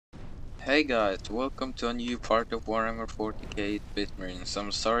Hey guys, welcome to a new part of Warhammer 40k Spacemarines.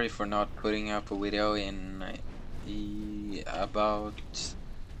 I'm sorry for not putting up a video in about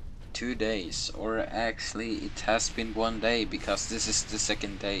 2 days, or actually it has been 1 day because this is the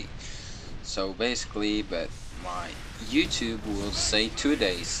second day. So basically, but my YouTube will say 2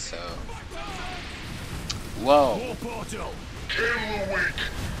 days, so... Whoa!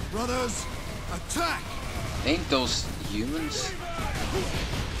 Brothers, attack! Ain't those humans?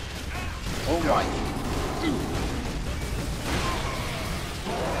 Oh my.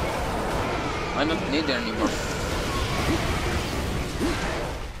 I don't need any more.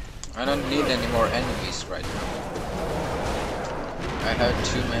 I don't need any more enemies right now. I have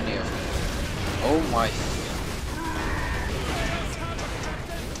too many of them. Oh my.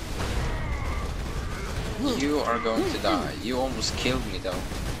 You are going to die. You almost killed me though.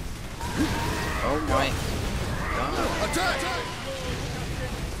 Oh my god.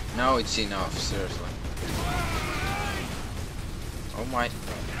 Now it's enough, seriously. Oh my.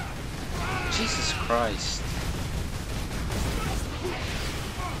 Jesus Christ.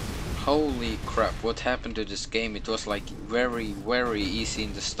 Holy crap, what happened to this game? It was like very easy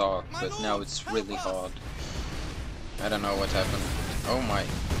in the start, but now it's really hard. I don't know what happened. Oh my.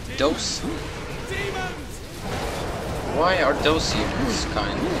 Those... Why are those humans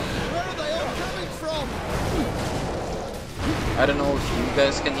kind of... I don't know if you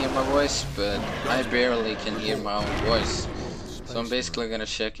guys can hear my voice, but I barely can hear my own voice. So I'm basically gonna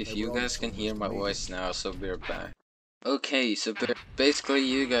check if you guys can hear my voice now, so we're back. Okay, so basically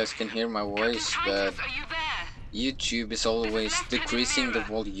you guys can hear my voice, but YouTube is always decreasing the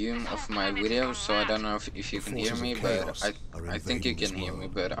volume of my videos, so I don't know if you can hear me, but I think you can hear me,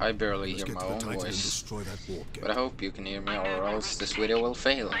 but I barely hear my own voice. But I hope you can hear me, or else this video will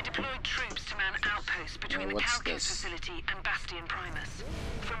fail. What's this?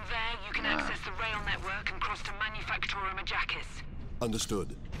 From there, you can access the rail network and cross to Manufactorum Ajakis.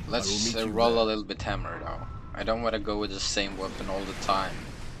 Understood. Let's roll a little bit hammer though. I don't want to go with the same weapon all the time.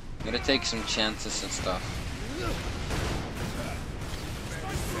 I'm gonna take some chances and stuff.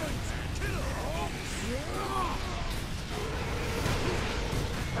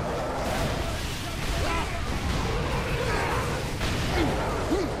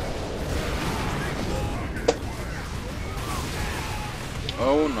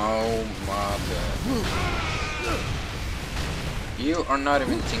 Oh no, mother. You are not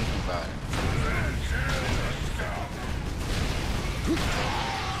even thinking about it.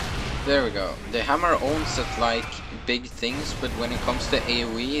 There we go. The hammer owns at like big things, but when it comes to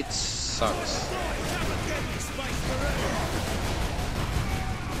AoE it sucks.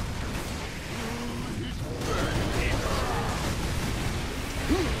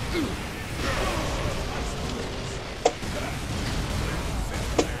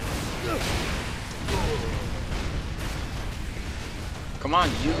 Come on,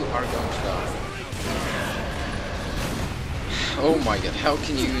 you are going to die. Oh my god, how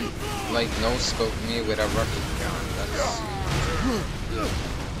can you like no-scope me with a rocket gun? That's...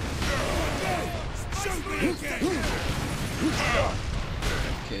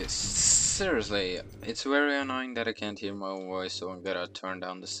 Okay, seriously, it's very annoying that I can't hear my own voice, so I'm gonna turn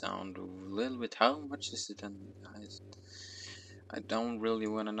down the sound a little bit. How much is it on, guys? I don't really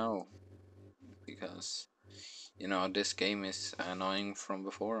wanna know, because you know, this game is annoying from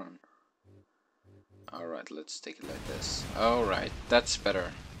before on. Alright, let's take it like this. Alright, that's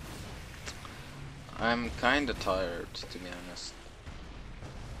better. I'm kinda tired, to be honest.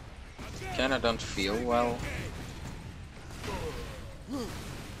 Kinda don't feel well.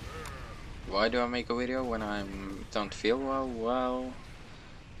 Why do I make a video when I don't feel well? Well...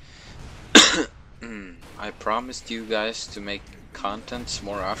 I promised you guys to make contents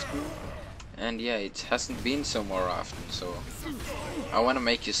more often. And yeah, it hasn't been so more often, so I want to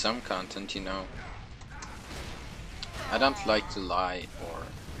make you some content, you know. I don't like to lie or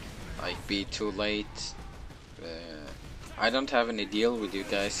like be too late. I don't have any deal with you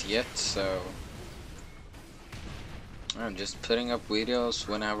guys yet, so I'm just putting up videos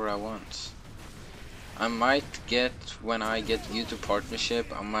whenever I want. I might get, when I get YouTube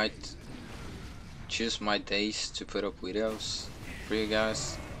partnership, I might choose my days to put up videos for you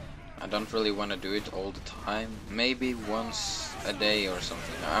guys. I don't really want to do it all the time. Maybe once a day or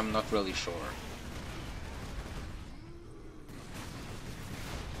something. I'm not really sure.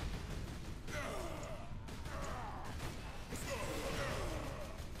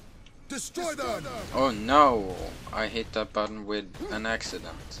 Destroy them! Oh no! I hit that button with an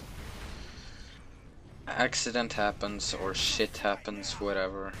accident. Accident happens or shit happens,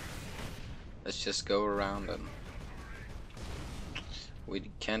 whatever. Let's just go around and... we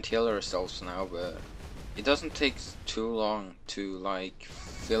can't heal ourselves now, but it doesn't take too long to like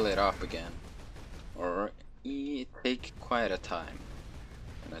fill it up again, or it take quite a time.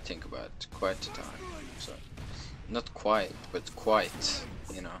 When I think about it, quite a time. So not quite, but quite.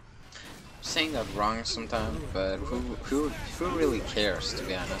 You know, I'm saying that wrong sometimes, but who really cares, to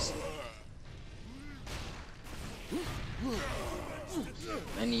be honest?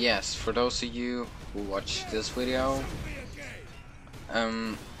 And yes, for those of you who watch this video,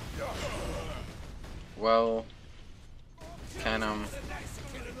 well, kind of,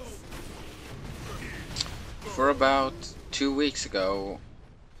 for about 2 weeks ago,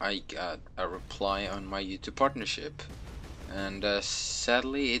 I got a reply on my YouTube partnership, and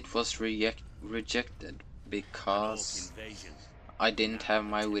sadly it was rejected because I didn't have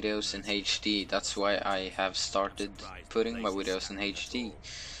my videos in HD. That's why I have started putting my videos in HD,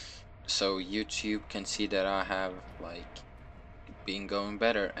 so YouTube can see that I have like been going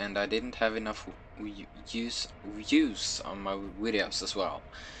better, and I didn't have enough views on my videos as well.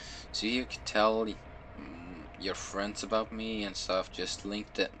 So you can tell your friends about me and stuff. Just link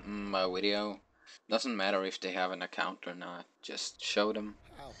my video. Doesn't matter if they have an account or not. Just show them.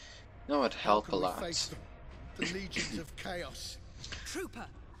 That would help a lot. The legions of chaos. Trooper,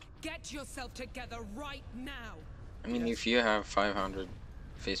 get yourself together right now. I mean, if you have 500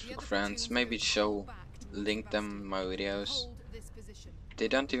 Facebook friends, maybe link them my videos. They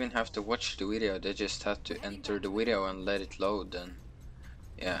don't even have to watch the video, they just have to enter the video and let it load, and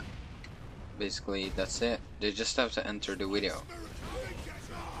yeah, basically that's it. They just have to enter the video,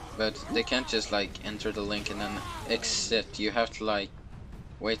 but they can't just like enter the link and then exit. You have to like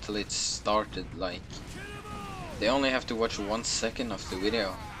wait till it's started. Like, they only have to watch 1 second of the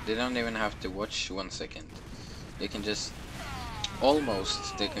video. They don't even have to watch 1 second. They can just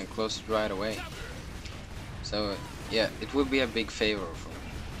they can close it right away. So yeah, it would be a big favor for me.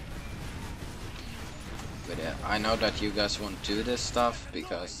 But yeah, I know that you guys won't do this stuff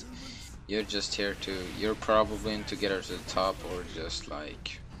because you're just here you're probably in to get her to the top, or just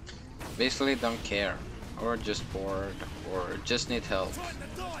like basically don't care, or just bored, or just need help,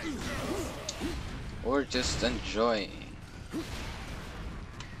 or just enjoy.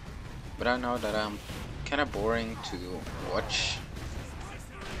 But I know that I'm kinda boring to watch,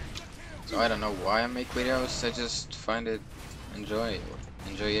 so I don't know why I make videos. I just find it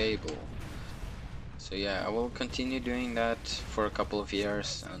enjoyable. So yeah, I will continue doing that for a couple of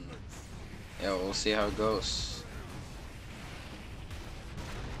years, and yeah, we'll see how it goes.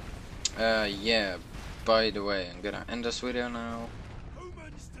 Yeah, by the way, I'm gonna end this video now.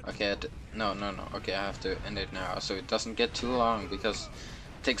 Okay, no, okay, I have to end it now so it doesn't get too long, because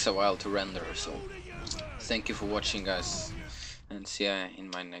it takes a while to render. So thank you for watching, guys, and see ya in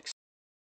my next